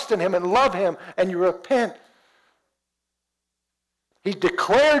you trust in him and love him and you repent. He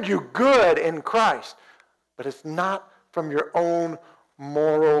declared you good in Christ, but it's not from your own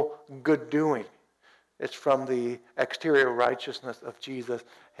moral good doing. It's from the exterior righteousness of Jesus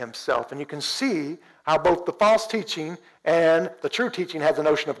himself. And you can see how both the false teaching and the true teaching has a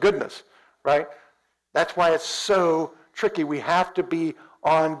notion of goodness, right? That's why it's so tricky. We have to be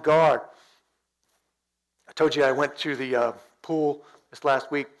on guard. I told you I went to the pool this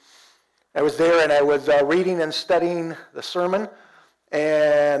last week. I was there and I was reading and studying the sermon,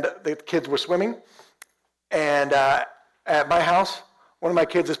 and the kids were swimming. And at my house, one of my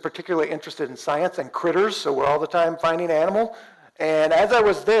kids is particularly interested in science and critters, so we're all the time finding animals. And as I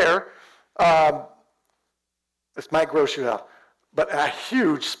was there, this might gross you out, but a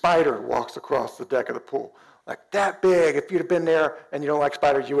huge spider walks across the deck of the pool. Like that big. If you'd have been there and you don't like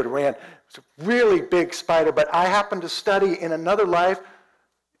spiders, you would have ran. It's a really big spider. But I happened to study in another life,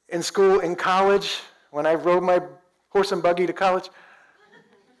 in school, in college, when I rode my horse and buggy to college.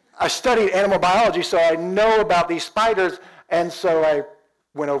 I studied animal biology, so I know about these spiders. And so I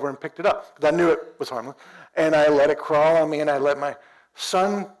went over and picked it up because I knew it was harmless. And I let it crawl on me, and I let my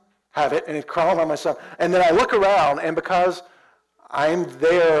son have it, and it crawled on my son. And then I look around, and because I'm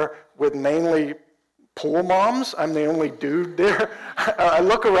there with mainly pool moms, I'm the only dude there, I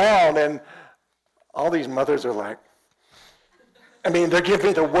look around, and all these mothers are like, I mean, they're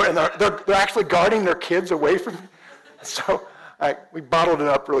giving the word, and they're actually guarding their kids away from me. So we bottled it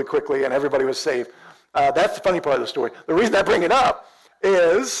up really quickly, and everybody was safe. That's the funny part of the story. The reason I bring it up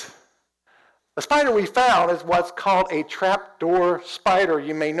is the spider we found is what's called a trapdoor spider.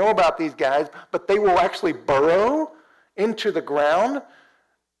 You may know about these guys, but they will actually burrow into the ground,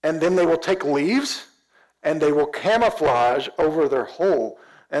 and then they will take leaves, and they will camouflage over their hole,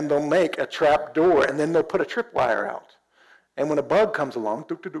 and they'll make a trapdoor, and then they'll put a tripwire out. And when a bug comes along,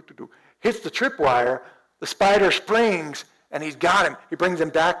 hits the tripwire, the spider springs, and he's got him. He brings him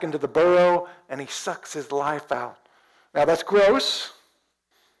back into the burrow, and he sucks his life out. Now, that's gross.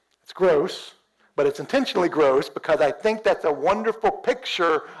 It's gross, but it's intentionally gross because I think that's a wonderful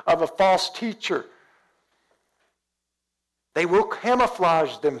picture of a false teacher. They will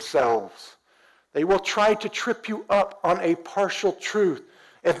camouflage themselves. They will try to trip you up on a partial truth.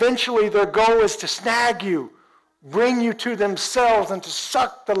 Eventually, their goal is to snag you, bring you to themselves, and to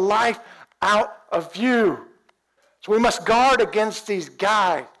suck the life out of you. So we must guard against these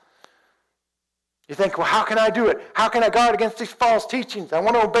guys. You think, well, how can I do it? How can I guard against these false teachings? I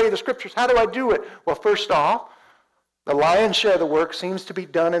want to obey the scriptures. How do I do it? Well, first off, the lion's share of the work seems to be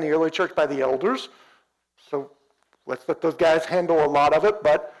done in the early church by the elders. So let's let those guys handle a lot of it,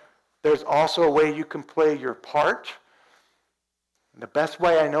 but there's also a way you can play your part. And the best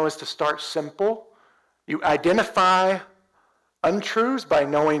way I know is to start simple. You identify untruths by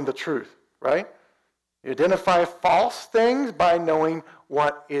knowing the truth, right? You identify false things by knowing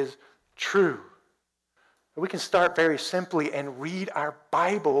what is true. We can start very simply and read our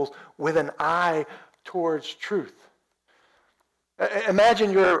Bibles with an eye towards truth.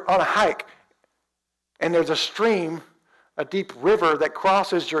 Imagine you're on a hike and there's a stream, a deep river that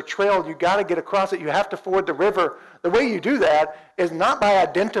crosses your trail. You got to get across it. You have to ford the river. The way you do that is not by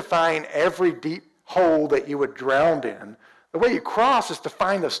identifying every deep hole that you would drown in. The way you cross is to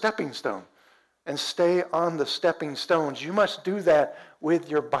find the stepping stone and stay on the stepping stones. You must do that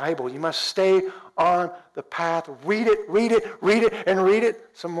with your Bible. You must stay on the path. Read it, and read it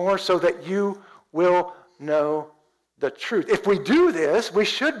some more so that you will know the truth. If we do this, we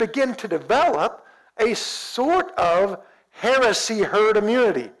should begin to develop a sort of heresy herd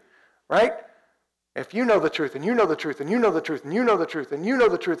immunity, right? If you know the truth, and you know the truth, and you know the truth, and you know the truth, and you know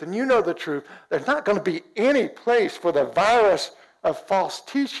the truth, and you know the truth, there's not going to be any place for the virus of false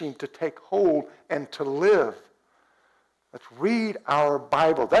teaching to take hold and to live. Let's read our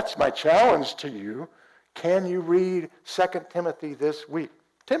Bible. That's my challenge to you. Can you read 2 Timothy this week?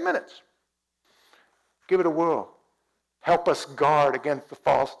 10 minutes. Give it a whirl. Help us guard against the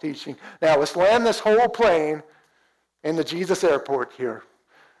false teaching. Now, let's land this whole plane in the Jesus airport here.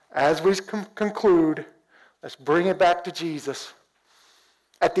 As we conclude, let's bring it back to Jesus.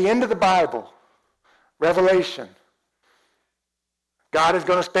 At the end of the Bible, Revelation, God is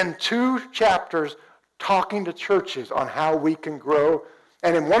going to spend 2 chapters talking to churches on how we can grow.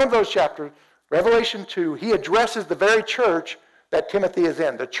 And in one of those chapters, Revelation 2, he addresses the very church that Timothy is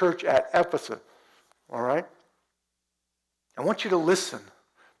in, the church at Ephesus. All right? I want you to listen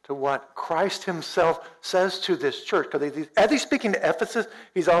to what Christ himself says to this church. Because as he's speaking to Ephesus,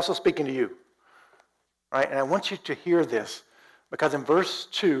 he's also speaking to you. Right? And I want you to hear this. Because in verse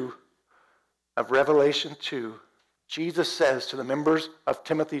 2 of Revelation 2, Jesus says to the members of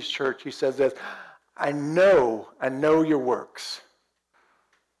Timothy's church, he says this, I know your works.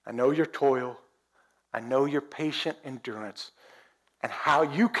 I know your toil. I know your patient endurance and how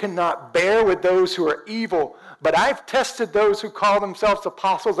you cannot bear with those who are evil. But I've tested those who call themselves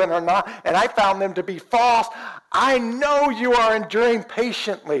apostles and are not, and I found them to be false. I know you are enduring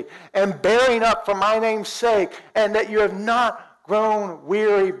patiently and bearing up for my name's sake, and that you have not grown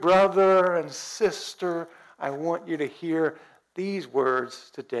weary, brother and sister. I want you to hear these words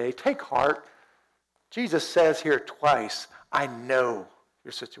today. Take heart. Jesus says here twice, I know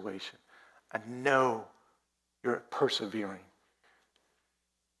your situation. I know you're persevering.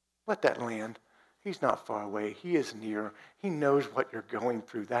 Let that land. He's not far away. He is near. He knows what you're going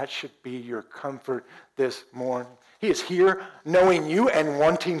through. That should be your comfort this morning. He is here knowing you and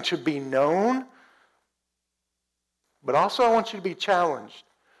wanting to be known. But also I want you to be challenged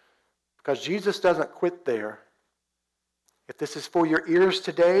because Jesus doesn't quit there. If this is for your ears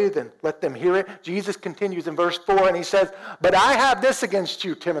today, then let them hear it. Jesus continues in verse 4 and he says, but I have this against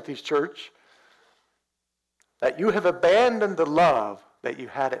you, Timothy's church, that you have abandoned the love that you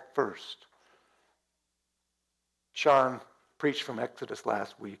had at first. Sean preached from Exodus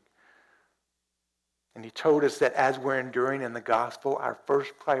last week. And he told us that as we're enduring in the gospel, our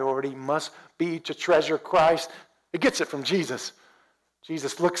first priority must be to treasure Christ. He gets it from Jesus.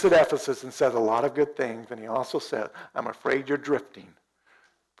 Jesus looks at Ephesus and says a lot of good things. And he also said, I'm afraid you're drifting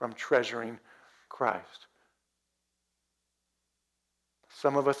from treasuring Christ.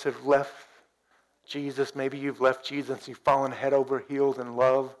 Some of us have left Jesus. Maybe you've left Jesus and you've fallen head over heels in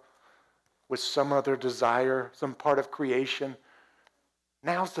love with some other desire, some part of creation.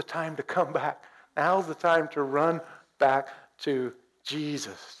 Now's the time to come back. Now's the time to run back to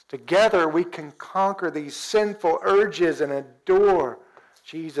Jesus. Together we can conquer these sinful urges and adore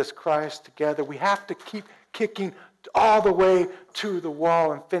Jesus Christ together. We have to keep kicking all the way to the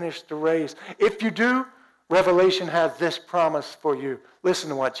wall and finish the race. If you do, Revelation has this promise for you. Listen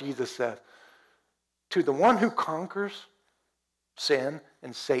to what Jesus says. To the one who conquers sin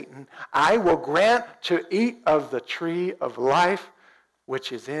and Satan, I will grant to eat of the tree of life,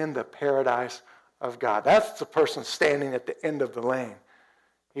 which is in the paradise of God. That's the person standing at the end of the lane.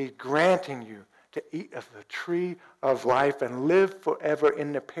 He's granting you to eat of the tree of life and live forever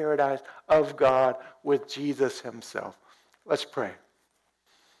in the paradise of God with Jesus himself. Let's pray.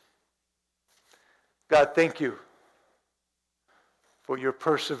 God, thank you for your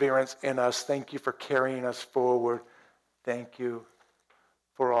perseverance in us. Thank you for carrying us forward. Thank you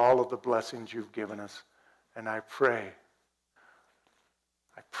for all of the blessings you've given us. And I pray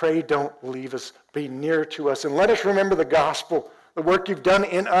don't leave us, be near to us, and let us remember the gospel, the work you've done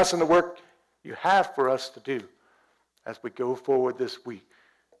in us and the work you have for us to do as we go forward this week,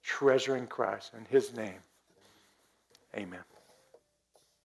 treasuring Christ in his name. Amen.